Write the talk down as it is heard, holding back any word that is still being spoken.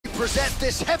present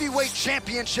this heavyweight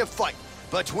championship fight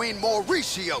between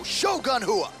Mauricio Shogun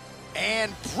Hua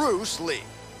and Bruce Lee.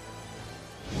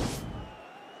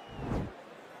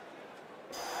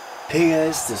 Hey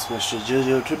guys, this is Mr.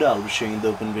 Jojo. Today I'll be showing the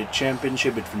open weight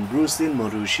championship between Bruce Lee and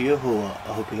Mauricio Hua.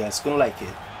 I hope you guys gonna like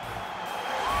it.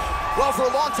 Well, for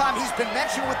a long time, he's been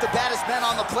mentioned with the baddest men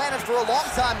on the planet. For a long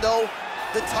time, though,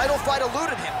 the title fight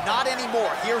eluded him. Not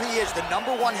anymore. Here he is, the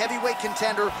 #1 heavyweight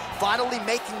contender, finally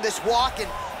making this walk and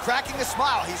cracking a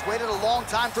smile. He's waited a long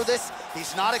time for this.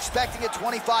 He's not expecting a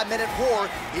 25-minute war.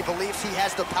 He believes he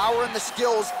has the power and the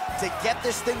skills to get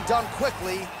this thing done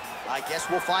quickly. I guess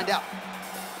we'll find out.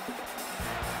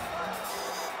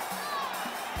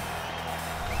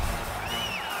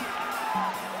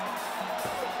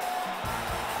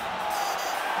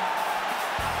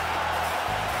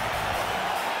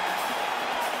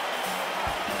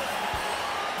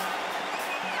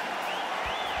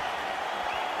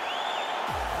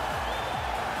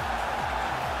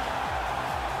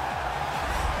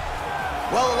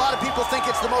 Well, a lot of people think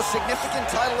it's the most significant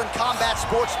title in combat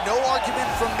sports. No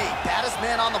argument from me. Baddest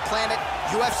man on the planet,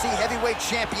 UFC heavyweight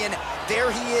champion.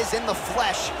 There he is in the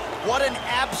flesh. What an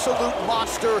absolute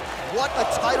monster. What a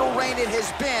title reign it has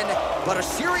been. But a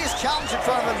serious challenge in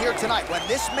front of him here tonight. When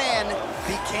this man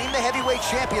became the heavyweight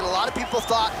champion, a lot of people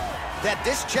thought that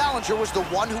this challenger was the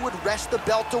one who would wrest the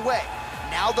belt away.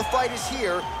 Now the fight is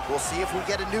here. We'll see if we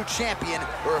get a new champion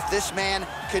or if this man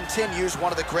continues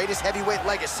one of the greatest heavyweight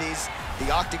legacies the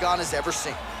Octagon has ever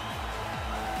seen.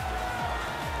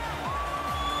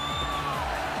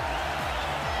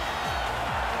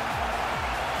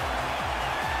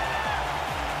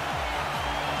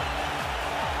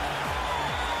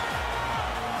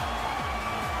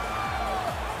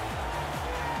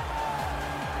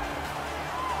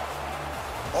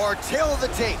 Our tale of the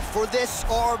tape for this,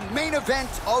 our main event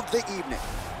of the evening.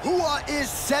 Hua is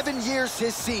 7 years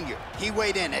his senior. He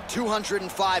weighed in at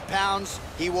 205 pounds.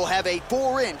 He will have a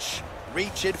 4-inch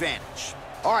reach advantage.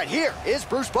 All right, here is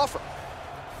Bruce Buffer.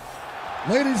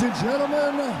 Ladies and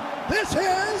gentlemen, this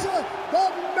is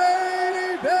the main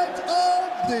event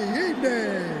of the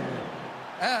evening.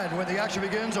 And when the action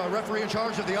begins, our referee in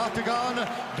charge of the Octagon,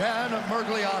 Dan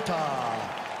Mergliata.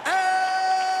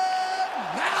 And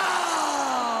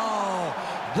now,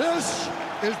 this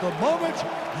is the moment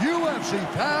UFC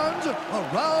fans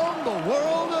around the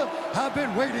world have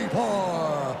been waiting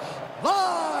for.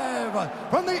 Live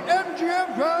from the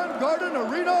MGM Grand Garden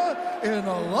Arena in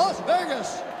Las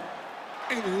Vegas.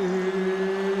 It's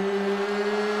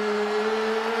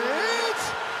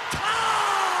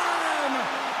time!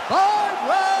 5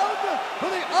 rounds for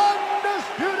the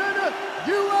undisputed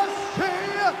UFC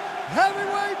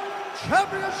Heavyweight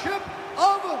Championship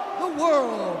of the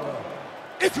world.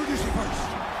 Introducing first,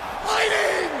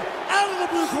 fighting out of the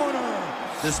blue corner.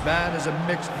 This man is a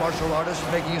mixed martial artist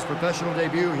making his professional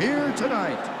debut here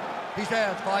tonight. He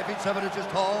stands 5 feet 7 inches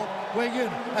tall, weighing in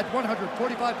at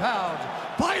 145 pounds.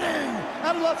 Fighting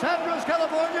out of Los Angeles,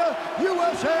 California,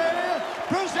 USA,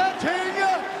 presenting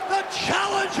the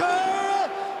challenger,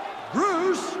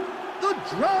 Bruce the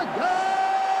Dragon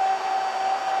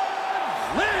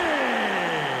Lee.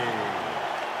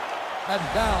 And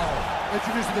now,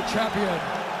 introducing the champion,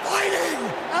 fighting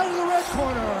out of the red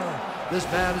corner. This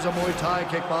man is a Muay Thai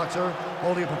kickboxer,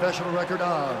 holding a professional record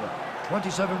of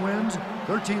 27 wins,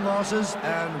 13 losses,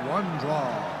 and 1 draw.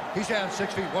 He stands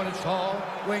 6 feet 1 inch tall,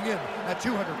 weighing in at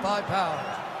 205 pounds.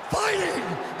 Fighting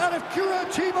out of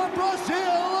Curitiba,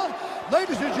 Brazil,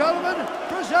 ladies and gentlemen,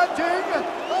 presenting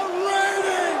the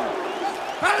reigning,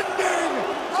 defending,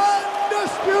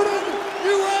 undisputed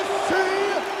UFC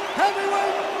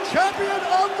heavyweight champion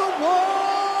of the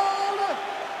world,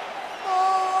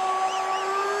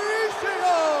 Mauricio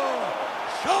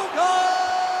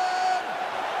Shogun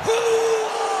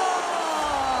Hua!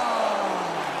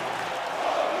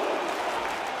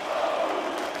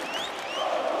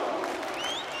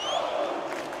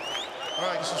 All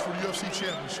right, this is for the UFC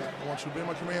Championship. I want you to obey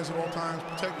my commands at all times,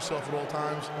 protect yourself at all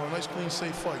times. I want a nice, clean,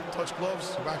 safe fight. Touch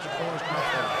gloves, back your corners, come out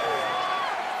fight.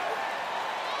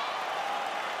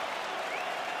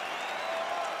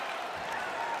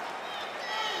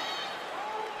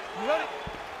 You ready?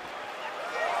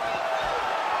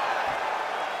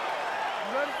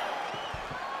 You ready?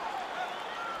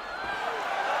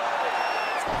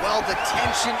 Well, the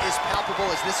tension is palpable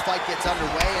as this fight gets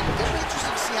underway, and very interesting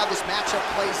to see how this matchup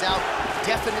plays out.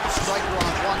 Definite striker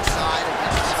on one side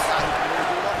against the guy who can really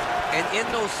do it all. And in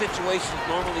those situations,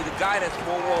 normally the guy that's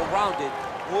more well-rounded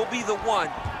will be the one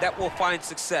that will find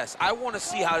success. I want to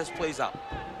see how this plays out.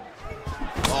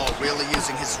 Oh, really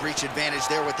using his reach advantage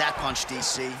there with that punch,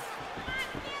 DC.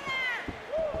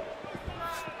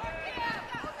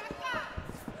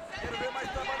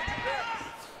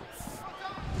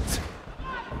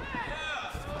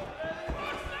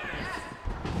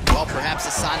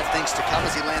 Perhaps a sign of things to come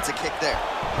as he lands a kick there.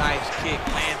 Nice kick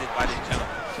landed by this gentleman.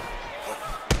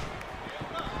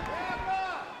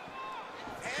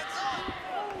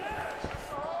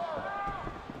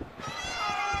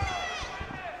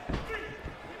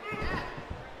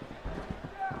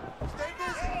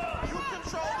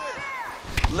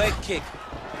 Leg kick.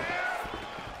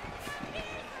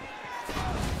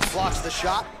 Blocks the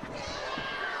shot.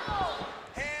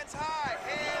 Hands high,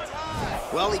 hands high.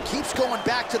 Well, he keeps going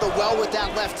back to the well with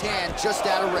that left hand, just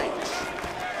out of range.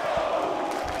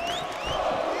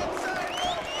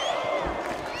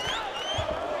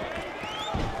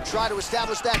 Try to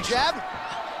establish that jab.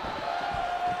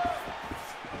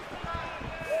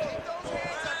 Keep those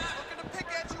hands up. He's looking to pick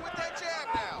at you with that jab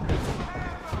now.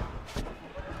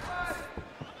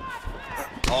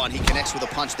 Oh, and he connects with a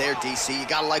punch there, DC. You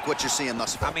gotta like what you're seeing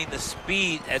thus far. I mean, the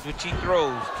speed at which he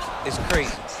throws is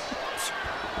crazy.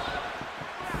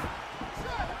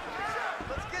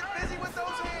 Let's get busy with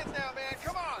those hands now, man.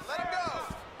 Come on, let him go.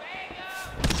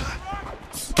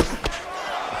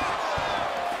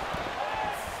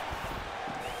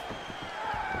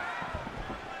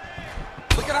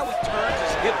 Look at how he turns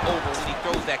his hip over when he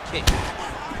throws that kick.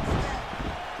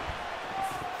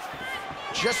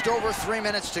 Just over 3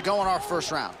 minutes to go in our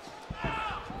first round.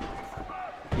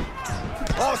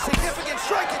 Oh, significant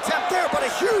strike attempt there, but a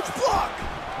huge block.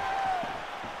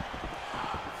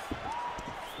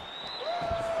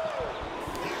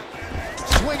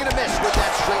 Swing and a miss with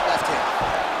that straight left hand.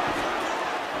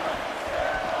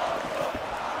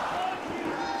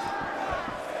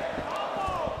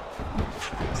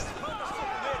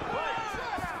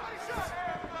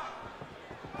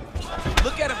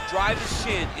 Look at him drive his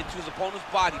shin into his opponent's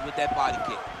body with that body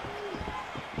kick.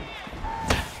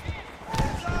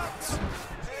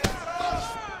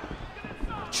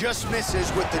 Just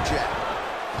misses with the jab.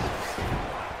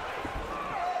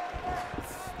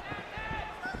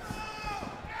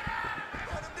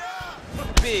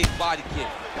 Big body kick.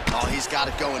 Oh, he's got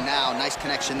it going now. Nice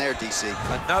connection there, DC.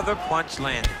 Another punch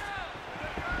landed.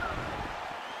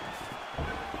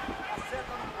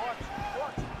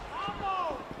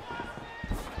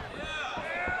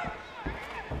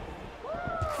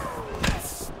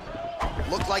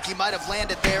 Looked like he might have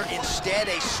landed there. Instead,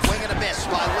 a swing and a miss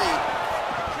by Lee.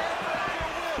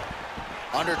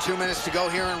 Under 2 minutes to go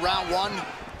here in round one.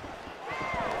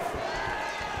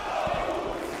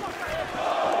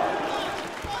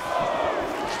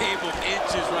 Game of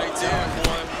inches right there,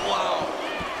 boy. Wow.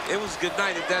 It was good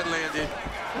night if that landed.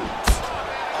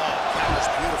 Oh, counters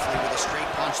beautifully with a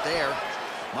straight punch there.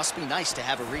 Must be nice to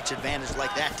have a reach advantage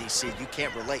like that, DC. You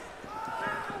can't relate.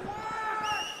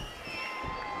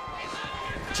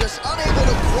 Just unable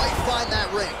to quite find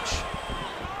that range.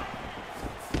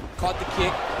 Caught the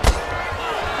kick.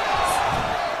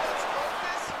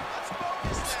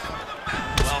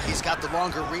 Well, he's got the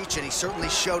longer reach, and he certainly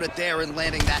showed it there in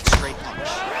landing that straight punch.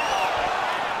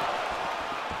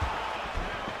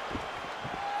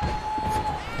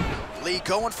 Lee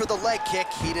going for the leg kick.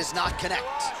 He does not connect.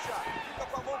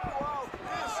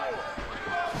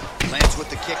 Lands with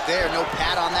the kick there. No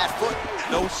pad on that foot.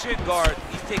 No shin guard.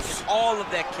 He's taking all of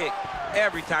that kick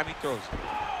every time he throws it.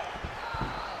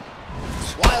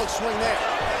 Wild swing there.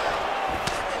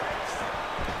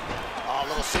 Oh, a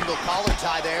little single collar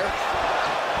tie there.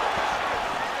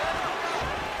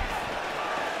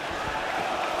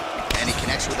 And he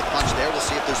connects with a punch there. We'll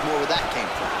see if there's more where that came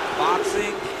from.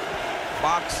 Boxing,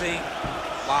 boxing,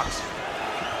 boxing.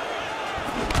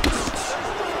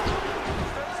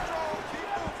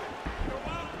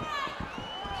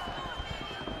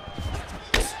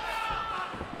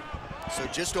 So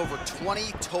just over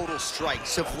 20 total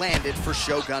strikes have landed for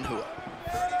Shogun Rua.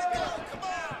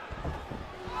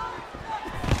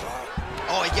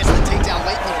 Oh, he gets the takedown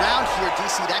late in the round here,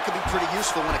 DC. That could be pretty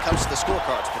useful when it comes to the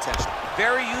scorecards, potentially.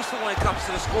 Very useful when it comes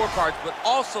to the scorecards, but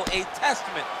also a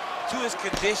testament to his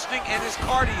conditioning and his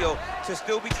cardio to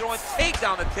still be throwing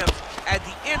takedown attempts at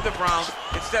the end of rounds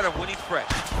instead of when he's fresh.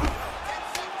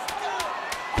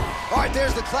 All right,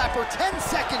 there's the clapper. 10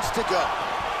 seconds to go.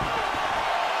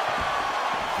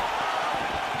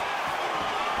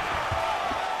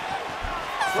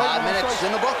 Five minutes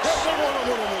in the books. A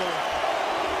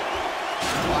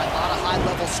lot of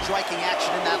high-level striking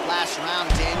action in that last round.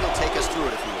 Daniel, take us through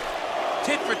it if you will.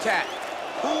 Tit for tat.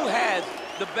 Who has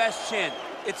the best chin?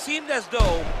 It seemed as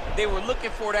though they were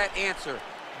looking for that answer.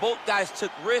 Both guys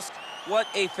took risk. What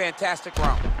a fantastic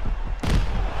round.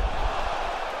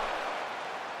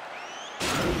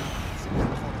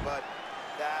 But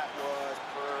that was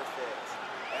perfect.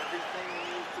 Everything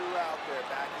you threw out there,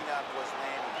 backing up, was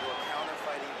landing. Your counter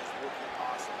fighting is looking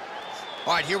awesome.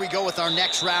 All right, here we go with our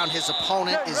next round. His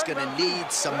opponent is going to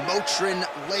need some Motrin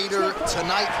later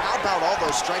tonight. How about all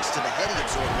those strikes to the head he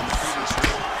absorbed in the previous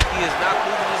round? He is not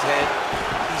moving his head.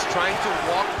 He's trying to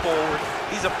walk forward.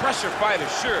 He's a pressure fighter,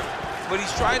 sure, but he's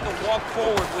trying to walk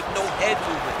forward with no head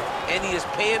movement, and he is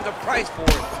paying the price for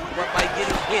it by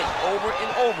getting hit over and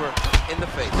over in the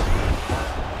face.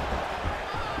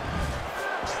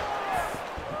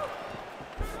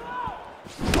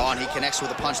 Oh, and he connects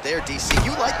with a punch there, DC.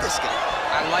 You like this guy.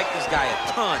 I like this guy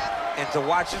a ton, and to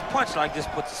watch his punch like this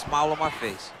puts a smile on my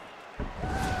face.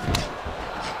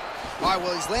 All right,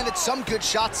 well, he's landed some good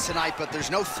shots tonight, but there's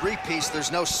no three-piece,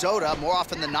 there's no soda. More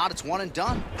often than not, it's one and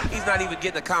done. He's not even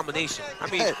getting a combination. I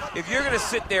mean, if you're gonna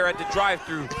sit there at the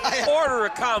drive-thru, order a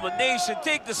combination,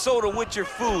 take the soda with your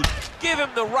food, give him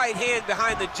the right hand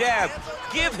behind the jab,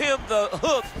 give him the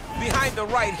hook behind the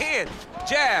right hand.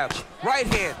 Jab, right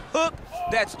hand, hook,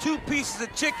 that's 2 pieces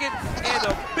of chicken and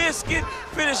a biscuit.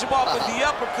 Finish him off with the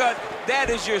uppercut. That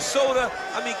is your soda.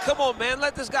 I mean, come on, man,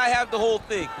 let this guy have the whole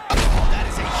thing. That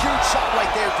is a huge shot right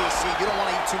there, DC. You don't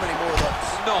want to eat too many more of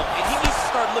those. No, and he needs to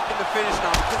start looking to finish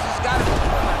now because he's got it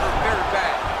hurt very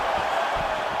bad.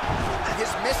 His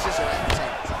misses are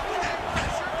entertaining.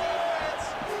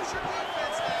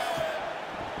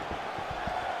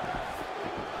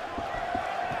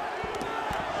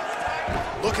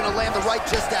 Looking to land the right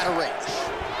just out of range.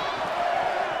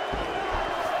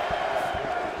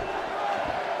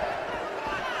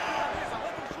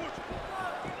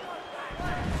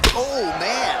 Oh,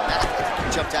 man,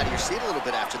 you jumped out of your seat a little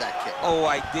bit after that kick. Oh,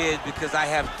 I did, because I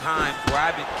have times where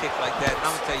I've been kicked like that. And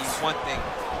I'm gonna tell you one thing,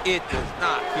 it does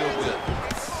not feel good.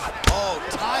 Oh,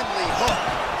 timely hook.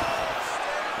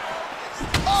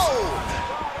 Oh!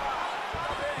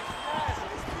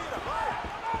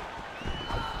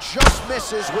 Just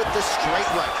misses with the straight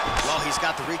right. Well, he's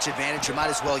got the reach advantage. You might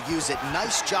as well use it.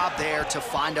 Nice job there to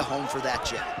find a home for that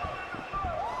jab.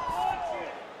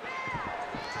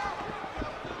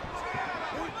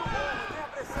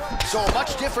 So a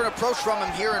much different approach from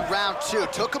him here in round 2.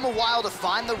 Took him a while to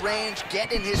find the range,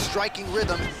 get in his striking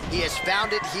rhythm. He has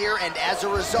found it here, and as a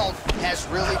result, has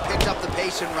really picked up the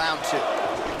pace in round 2.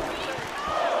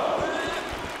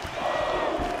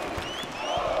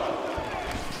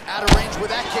 Out of range with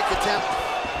that kick attempt.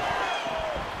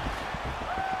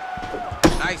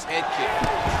 Nice head kick.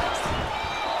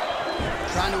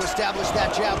 Trying to establish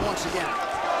that jab once again.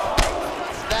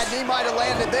 That knee might have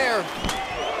landed there.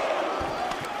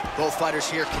 Both fighters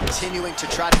here continuing to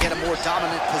try to get a more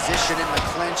dominant position in the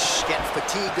clinch, getting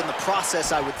fatigued in the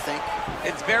process, I would think.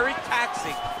 It's very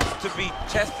taxing to be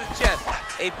chest to chest,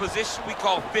 a position we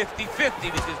call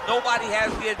 50-50 because nobody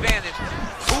has the advantage.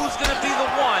 Who's gonna be the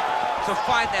one to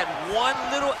find that one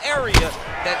little area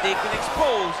that they can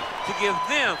expose to give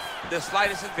them the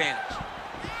slightest advantage?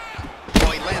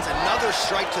 Boy, he lands another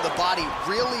strike to the body,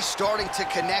 really starting to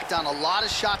connect on a lot of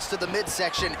shots to the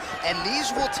midsection, and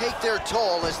these will take their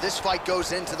toll as this fight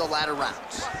goes into the latter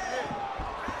rounds.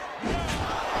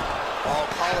 Oh,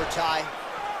 collar tie.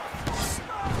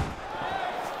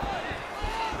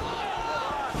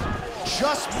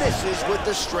 Just misses with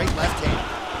the straight left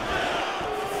hand.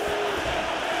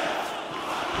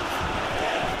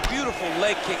 Beautiful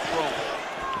leg kick throw.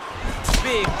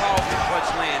 Big, powerful punch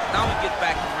lands. Now we get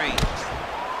back in range.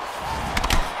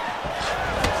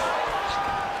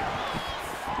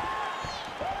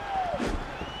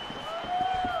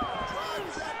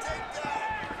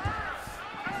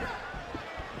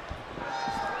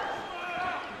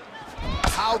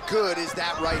 How good is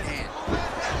that right hand?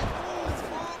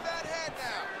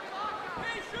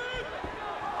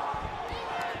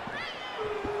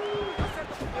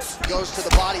 Goes to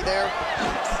the body there.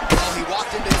 Well, he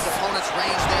walked into his opponent's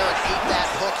range there and ate that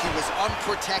hook. He was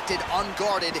unprotected,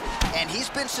 unguarded, and he's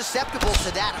been susceptible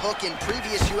to that hook in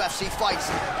previous UFC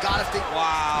fights. Gotta think.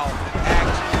 Wow,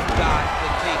 actually got the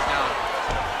takedown.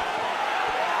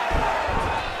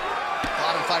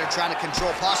 Bottom fighter trying to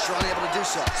control posture, unable to do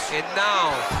so. And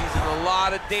now he's in a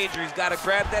lot of danger. He's got to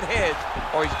grab that head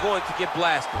or he's going to get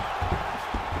blasted.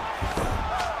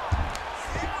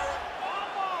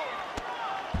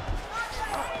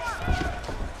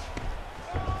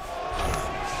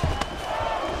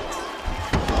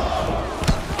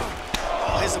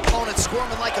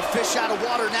 Squirming like a fish out of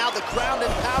water now. The ground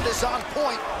and pound is on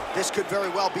point. This could very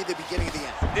well be the beginning of the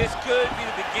end. This could be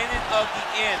the beginning of the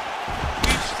end.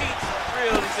 We've seen some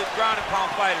really good ground and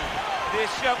pound fighters.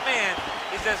 This young man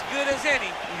is as good as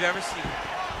any we've ever seen.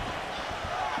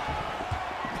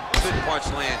 Good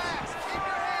punch lands.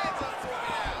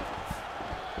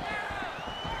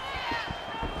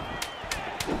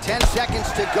 Ten seconds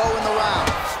to go in the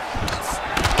round.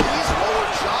 His lower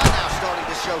jaw now starting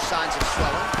show signs of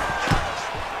swelling.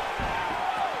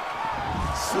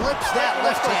 Slips that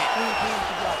left hand.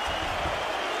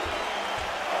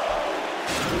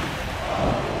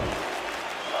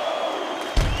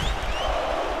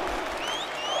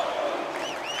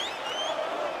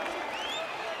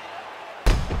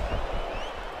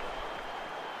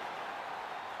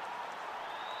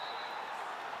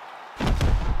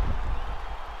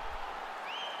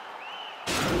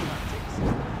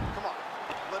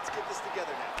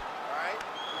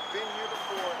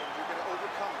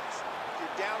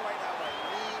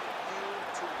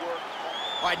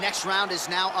 All right, next round is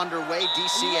now underway.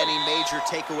 DC, any major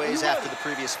takeaways after the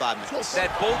previous 5 minutes? That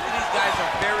both of these guys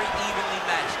are very evenly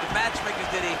matched. The matchmakers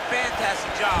did a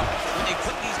fantastic job when they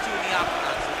put these two in the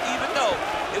octagon. So even though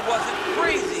it wasn't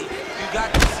crazy, you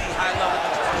got to see high level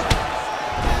expression.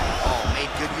 Oh, made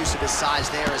good use of his size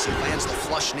there as he lands the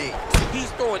flush knee.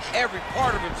 He's throwing every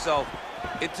part of himself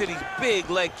into these big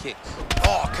leg kicks.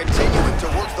 Oh, continuing to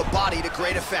work the body to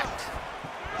great effect.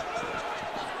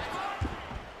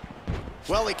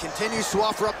 Well, he continues to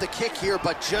offer up the kick here,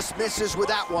 but just misses with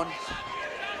that one.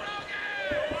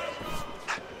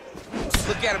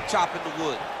 Look at him chopping the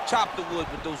wood. Chop the wood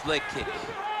with those leg kicks.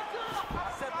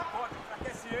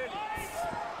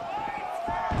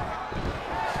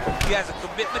 He has a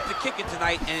commitment to kicking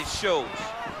tonight, and it shows.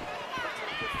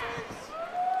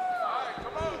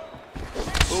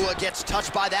 Ua gets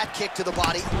touched by that kick to the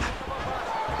body.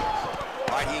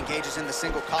 All right, he engages in the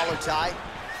single collar tie.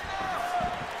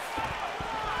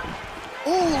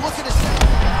 Ooh, look at his gets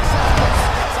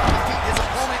on the feet. His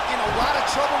opponent in a lot of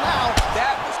trouble now.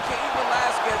 That was Cain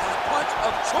Velasquez's punch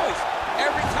of choice.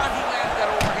 Every time he landed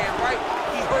that overhand right,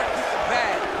 he hurt people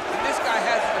bad. And this guy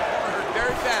has his opponent hurt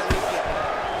very badly.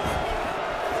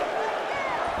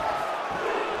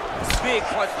 Big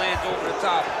punch lands over the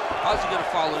top. How's he gonna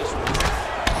follow this one?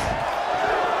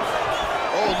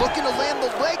 Oh, looking to land the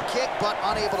leg kick, but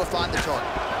unable to find the target.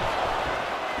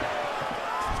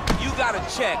 You gotta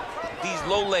check these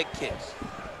low leg kicks.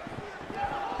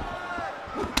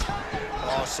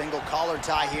 Oh, single collar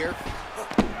tie here.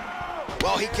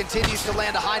 Well, he continues to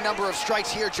land a high number of strikes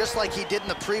here, just like he did in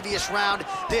the previous round.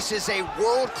 This is a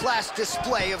world-class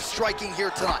display of striking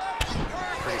here tonight.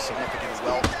 Pretty significant as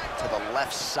well to the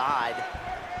left side.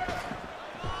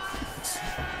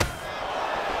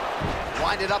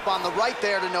 Wind it up on the right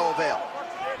there to no avail.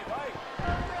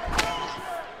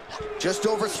 Just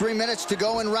over 3 minutes to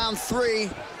go in round 3.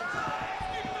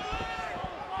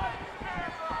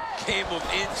 Game of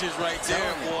inches right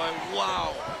there, boy.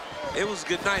 Wow. It was a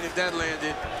good night if that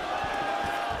landed.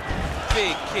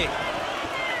 Big kick.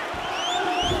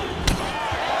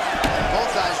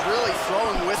 Both guys really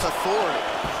throwing with authority.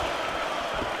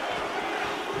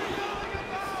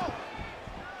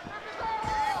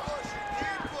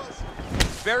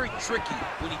 Very tricky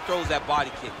when he throws that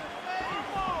body kick.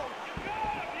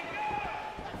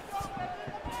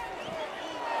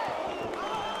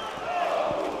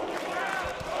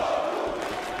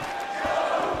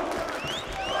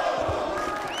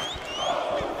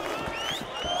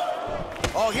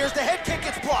 Oh, here's the head kick,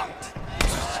 it's blocked.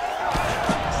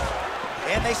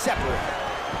 And they separate.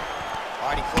 All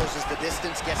right, he closes the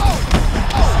distance, gets...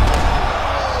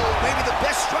 Maybe the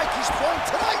best strike he's thrown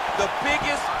tonight. The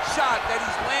biggest shot that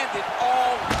he's landed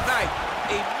all night.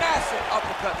 A massive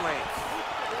uppercut lands.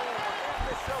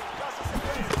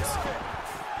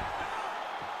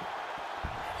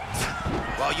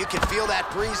 Well, you can feel that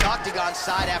breeze octagon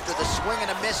side after the swing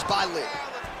and a miss by Lee.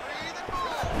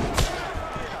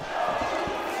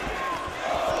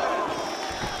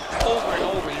 Over and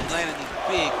over, he's landing these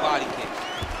big body kicks.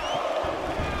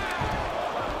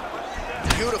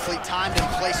 Beautifully timed and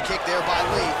placed kick there by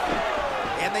Lee.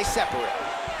 And they separate.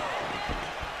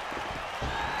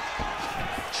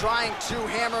 Trying to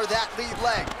hammer that lead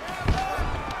leg.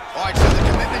 All right, so the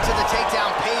commitment to the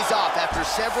takedown pays off. After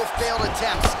several failed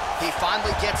attempts, he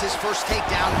finally gets his first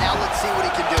takedown. Now let's see what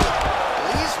he can do.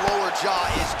 Lee's lower jaw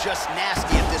is just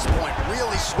nasty at this point.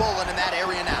 Really swollen in that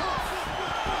area now.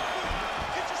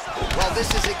 Well, this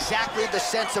is exactly the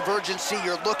sense of urgency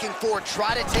you're looking for.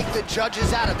 Try to take the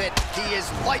judges out of it. He is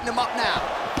lighting them up now.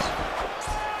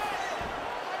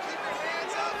 Keep your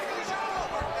hands up. Use your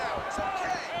footwork now. It's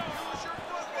okay. Use your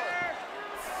footwork.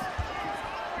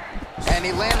 And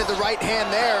he landed the right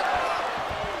hand there.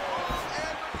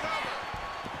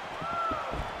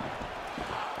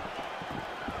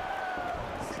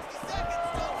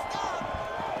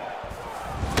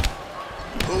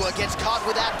 Ua gets caught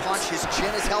with that punch. His chin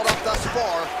is held up thus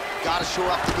far. Got to shore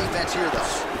up the defense here,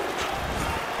 though.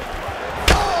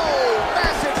 Oh,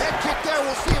 massive head kick there.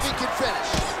 We'll see if he can finish.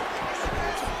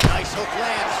 Nice hook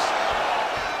lands.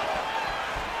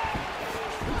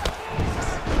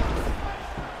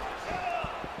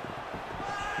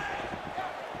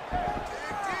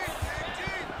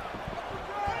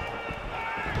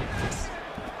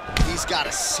 got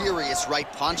a serious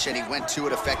right punch, and he went to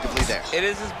it effectively there. It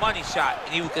is his money shot,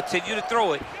 and he will continue to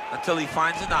throw it until he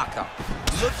finds a knockout.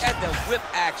 Look at the whip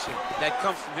action that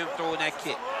comes from him throwing that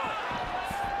kick.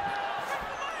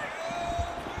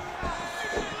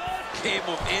 Game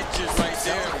of inches right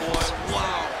there, boy.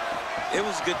 Wow. It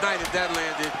was a good night if that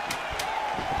landed.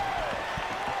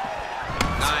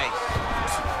 Nice.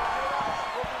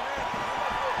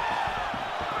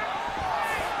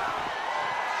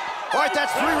 All right,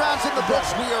 that's 3 rounds in the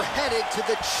books. We are headed to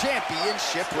the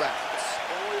championship rounds.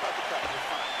 Don't worry about the cut. You're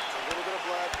fine. It's a little bit of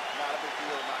blood, not a big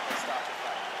deal. Not going to stop the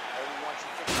fight. Everyone wants you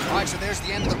to... All right, so there's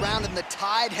the end of the round, and the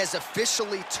tide has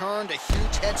officially turned. A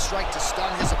huge head strike to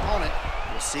stun his opponent.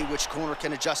 We'll see which corner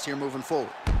can adjust here moving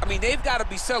forward. I mean, they've got to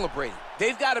be celebrating.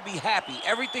 They've got to be happy.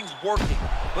 Everything's working.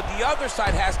 But the other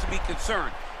side has to be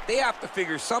concerned. They have to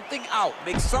figure something out,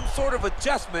 make some sort of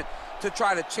adjustment to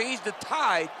try to change the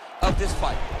tide of this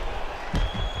fight.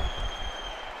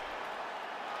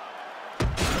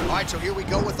 All right, so here we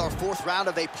go with our 4th round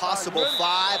of a possible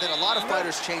 5, and a lot of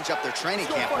fighters change up their training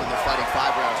camp when they're fighting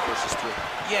 5 rounds versus 3.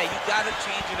 Yeah, you got to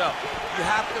change it up. You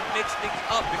have to mix things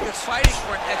up because fighting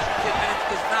for an extra 10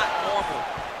 minutes is not normal.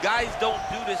 Guys don't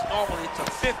do this normally. It's a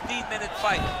 15-minute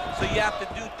fight, so you have to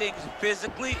do things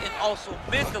physically and also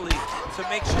mentally to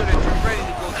make sure that you're ready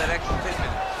to go that extra 10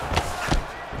 minutes.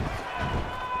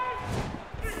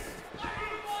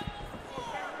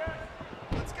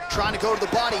 Trying to go to the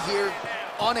body here,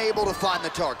 unable to find the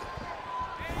target.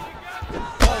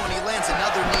 Oh, and he lands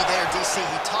another knee there, DC.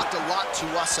 He talked a lot to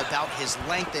us about his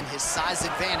length and his size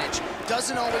advantage.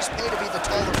 Doesn't always pay to be the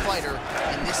taller fighter.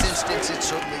 In this instance, it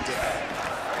certainly did.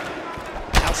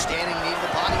 Outstanding knee to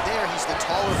the body there. He's the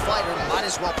taller fighter. Might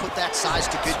as well put that size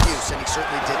to good use, and he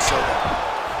certainly did so there.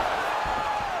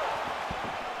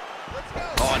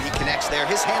 Oh, and he connects there.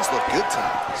 His hands look good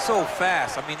tonight. So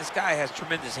fast. I mean, this guy has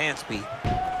tremendous hand speed.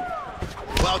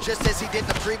 Well, just as he did in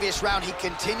the previous round, he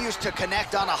continues to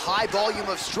connect on a high volume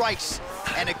of strikes.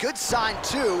 And a good sign,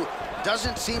 too,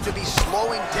 doesn't seem to be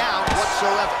slowing down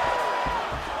whatsoever.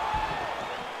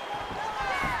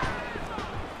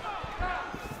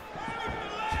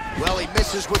 Well, he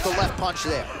misses with the left punch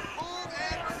there.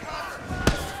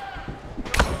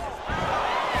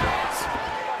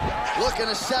 Looking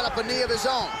to set up a knee of his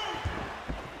own.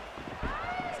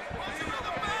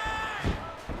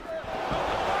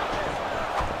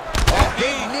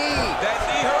 Big knee. That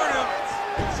knee hurt him.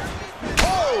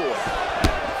 Oh!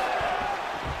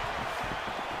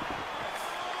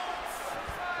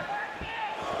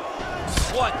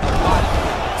 What a body.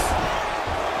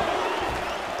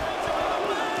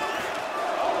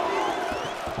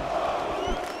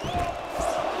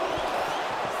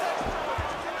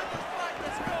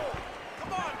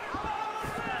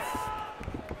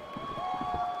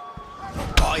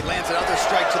 Oh, he lands another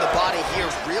strike to the body here,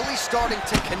 really starting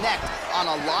to connect on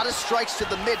a lot of strikes to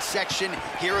the midsection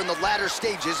here in the latter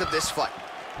stages of this fight.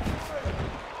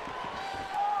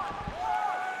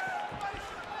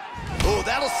 Oh,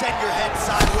 that'll send your head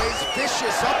sideways.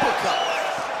 Vicious uppercut.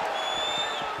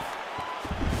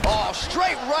 Oh,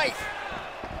 straight right.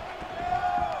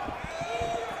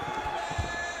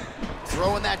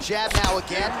 Throwing that jab now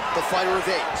again. The fighter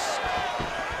evades.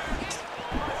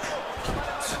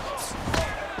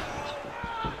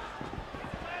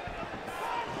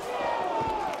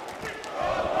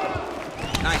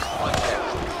 Nice punch there.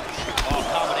 Oh,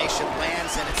 combination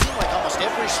lands, and it seemed like almost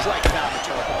every strike found the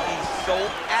target. He's so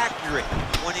accurate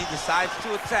when he decides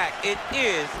to attack. It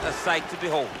is a sight to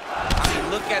behold. I mean,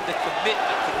 look at the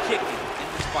commitment to kicking in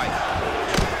this fight.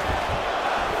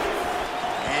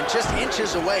 And just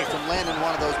inches away from landing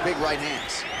one of those big right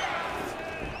hands.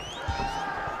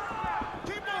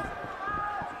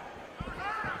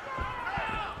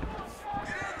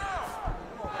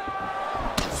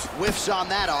 Whiffs on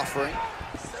that offering.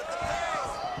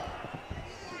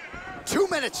 2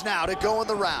 minutes now to go in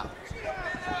the round.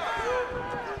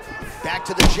 Back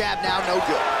to the jab now, no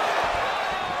good.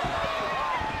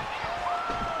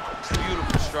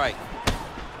 Beautiful strike.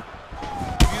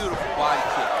 Beautiful body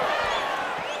kick.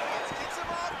 Let's get some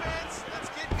offense. Let's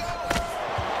get going.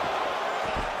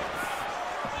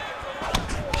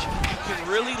 You can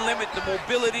really limit the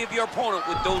mobility of your opponent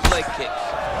with those leg kicks.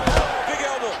 Big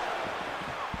elbow.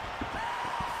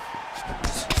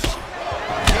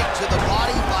 Kick to the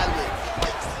body by Lee.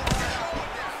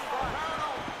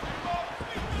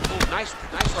 Oh, nice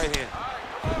right hand.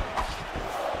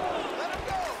 Let him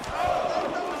go.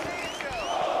 Let those hands go.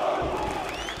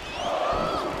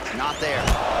 Not there.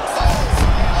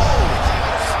 Oh!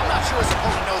 I'm not sure his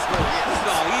opponent knows where he is.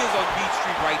 No, he is on beach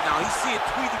Street right now. He's seeing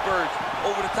Tweety birds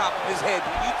over the top of his head.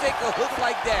 When you take a hook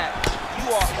like that,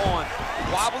 you are on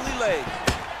wobbly legs.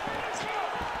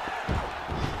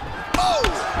 Oh!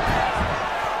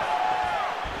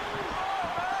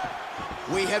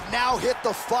 We have now hit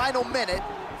the final minute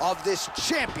of this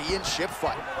championship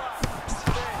fight.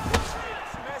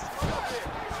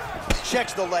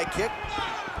 Checks the leg kick.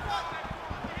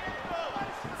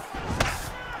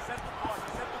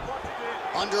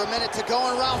 Under a minute to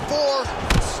go in round 4.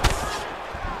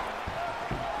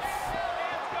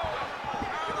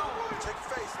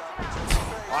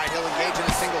 All right, he'll engage in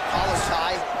a single collar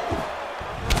tie.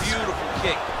 Beautiful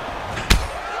kick.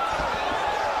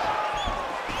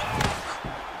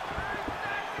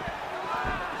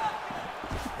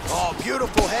 Oh,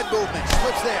 beautiful head movement.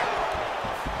 Slips there.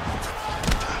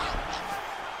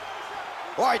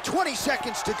 All right, 20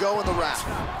 seconds to go in the round.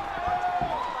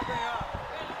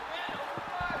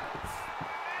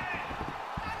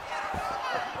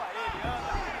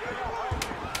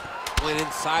 Went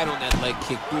inside on that leg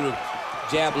kick, threw the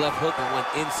jab left hook and went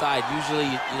inside. Usually,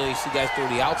 you see guys throw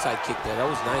the outside kick there. That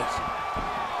was nice.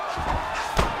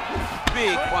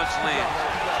 Big punch land.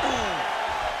 Ooh.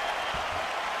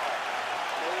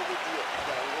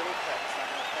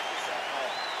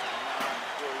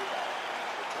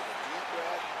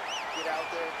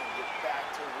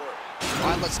 All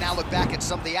right, let's now look back at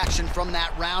some of the action from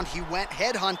that round. He went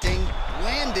headhunting,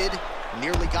 landed,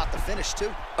 nearly got the finish,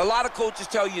 too. A lot of coaches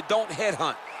tell you don't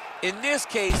headhunt. In this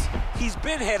case, he's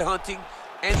been headhunting,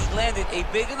 and he landed a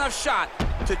big enough shot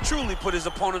to truly put his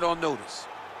opponent on notice.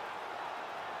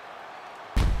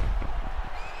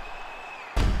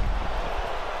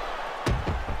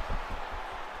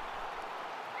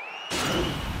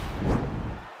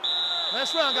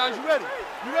 Last round, guys. You ready?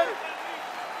 You ready?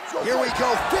 Here we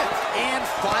go, 5th and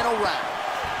final round.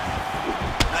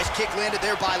 Nice kick landed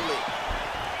there by Lee.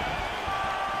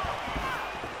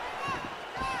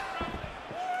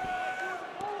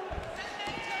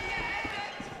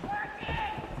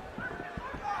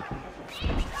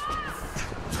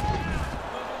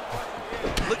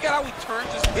 Look at how he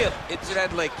turns his hip into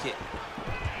that leg kick.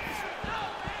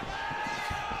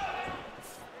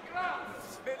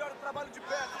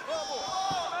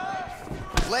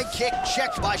 Leg kick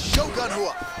checked by Shogun.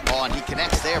 Oh, and he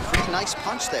connects there. Pretty nice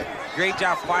punch there. Great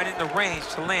job finding the range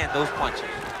to land those punches.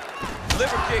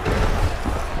 Liver kick.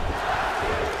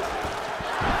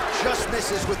 Just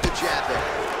misses with the jab there.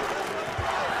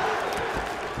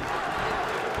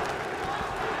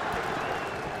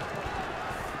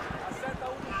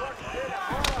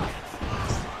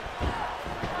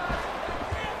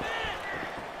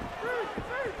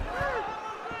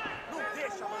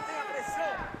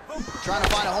 Trying to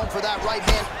find a home for that right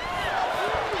hand.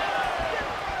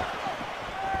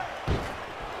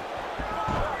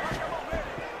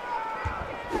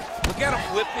 Look at him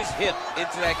whip his hip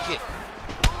into that kick.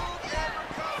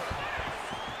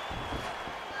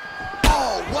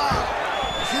 Oh, wow.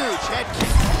 Huge head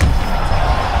kick.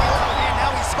 And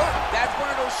now he's hurt. That's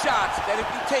one of those shots that if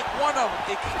you take one of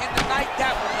them, it can end the night.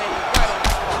 That one landed right on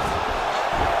the spot.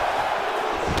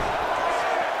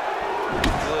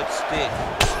 Good stick.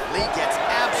 Lee gets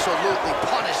absolutely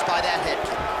punished by that head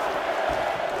kick.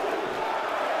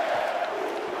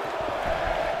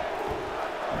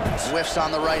 Whiffs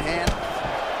on the right hand.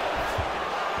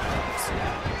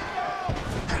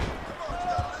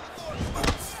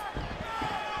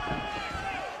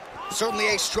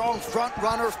 Certainly a strong front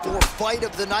runner for fight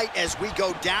of the night as we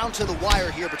go down to the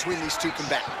wire here between these two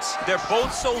combatants. They're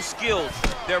both so skilled.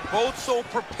 They're both so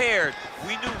prepared.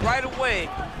 We knew right away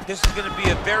this is going to be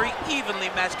a very evenly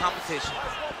matched competition.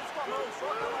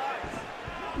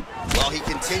 Well, he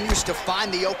continues to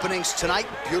find the openings tonight.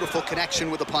 Beautiful connection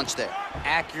with a punch there.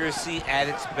 Accuracy at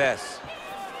its best.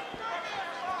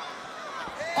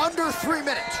 Under 3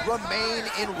 minutes remain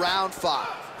in round 5.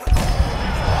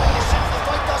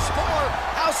 Fight thus far.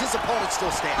 How's his opponent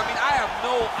still standing? I mean, I have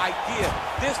no idea.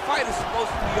 This fight is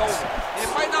supposed to be over. And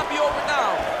it might not be over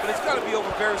now, but it's got to be over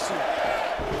very soon.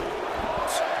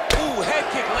 Ooh, head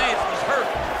kick lands. He's hurt.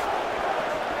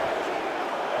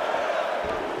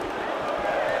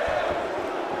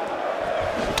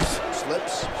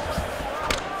 Slips.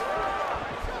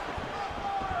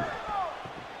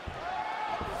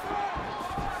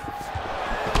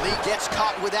 Lee gets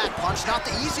caught with that punch. Not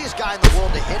the easiest guy in the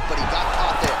world to hit, but he got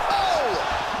caught there. Oh!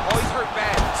 Oh, he's hurt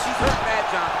bad. He's hurt bad,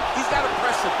 John. He's got to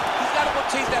press him. He's got to go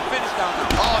chase that finish down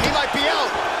now. Oh, he might be out.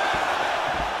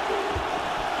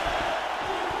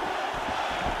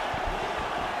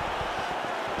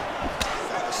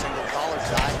 A single collar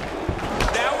tie.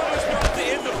 That one was supposed to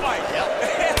end the fight. Yep.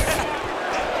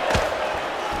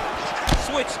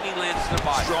 switch knee lands to the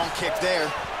body. Strong kick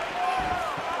there.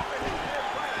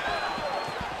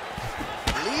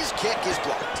 Lee's kick is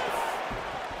blocked.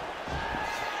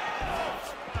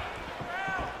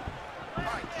 All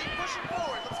right, keep pushing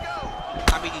forward. Let's go.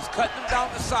 I mean, he's cutting them down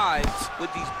the sides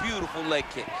with these beautiful leg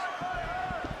kicks.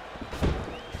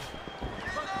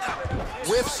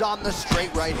 Whiffs on the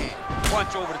straight right hand.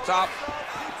 Punch over the top.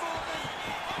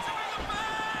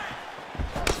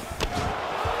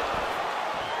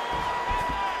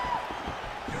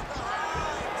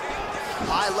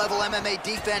 High-level MMA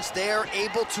defense there,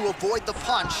 able to avoid the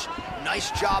punch.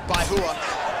 Nice job by Hua.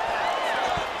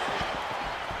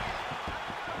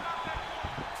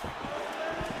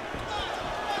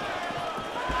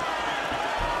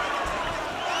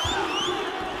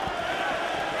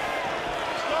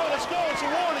 Let's go, it's a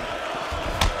warning.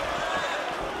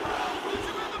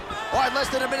 All right, less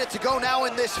than a minute to go now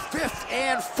in this 5th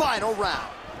and final round.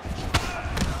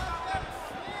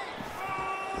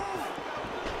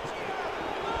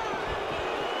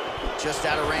 Just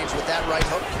out of range with that right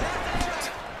hook.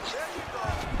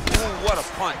 Ooh, what a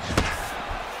punch.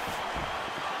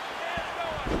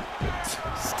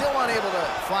 Still unable to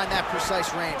find that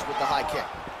precise range with the high kick.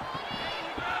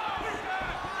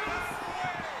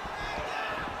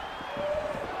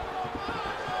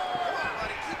 Come on,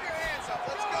 buddy. Keep your hands up.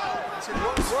 Let's go.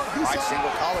 All right, single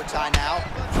collar tie now.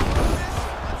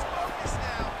 Let's focus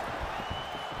now.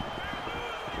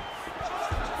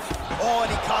 Oh,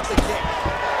 and he caught the kick.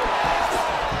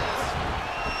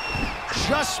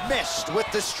 Just missed with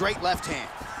the straight left hand.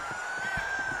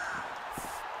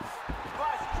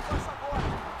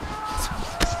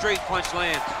 Straight punch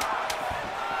lands.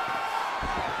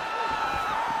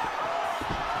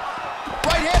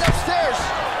 Right hand upstairs.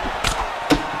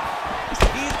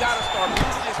 He's got to start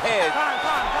moving his head.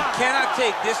 Cannot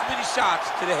take this many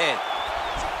shots to the head.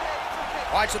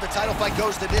 All right, so the title fight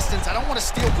goes the distance. I don't want to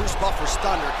steal Bruce Buffer's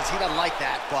thunder because he doesn't like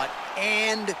that, but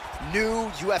and new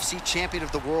UFC champion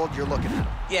of the world, you're looking at him.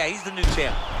 Yeah, he's the new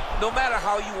champ. No matter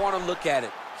how you want to look at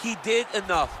it, he did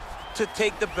enough to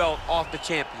take the belt off the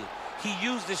champion. He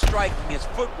used his striking, his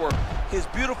footwork, his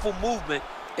beautiful movement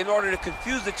in order to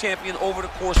confuse the champion over the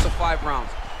course of 5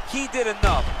 rounds. He did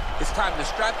enough. It's time to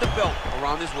strap the belt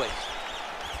around his waist.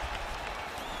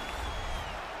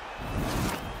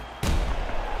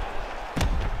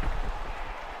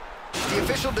 The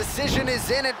official decision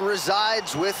is in. It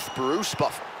resides with Bruce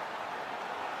Buffer.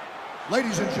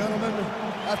 Ladies and gentlemen,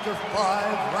 after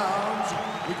 5 rounds,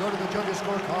 we go to the judges'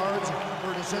 scorecards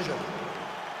for a decision.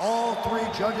 All 3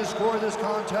 judges score this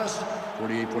contest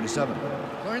 48-47.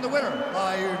 Declaring the winner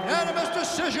by unanimous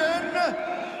decision,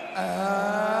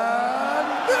 and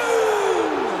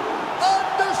new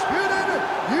undisputed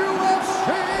UFC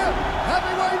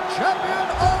heavyweight champion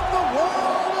of the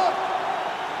world,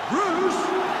 Bruce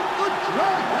the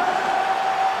Dragon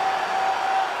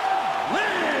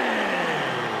Lee.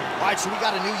 All right, so we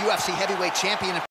got a new UFC heavyweight champion.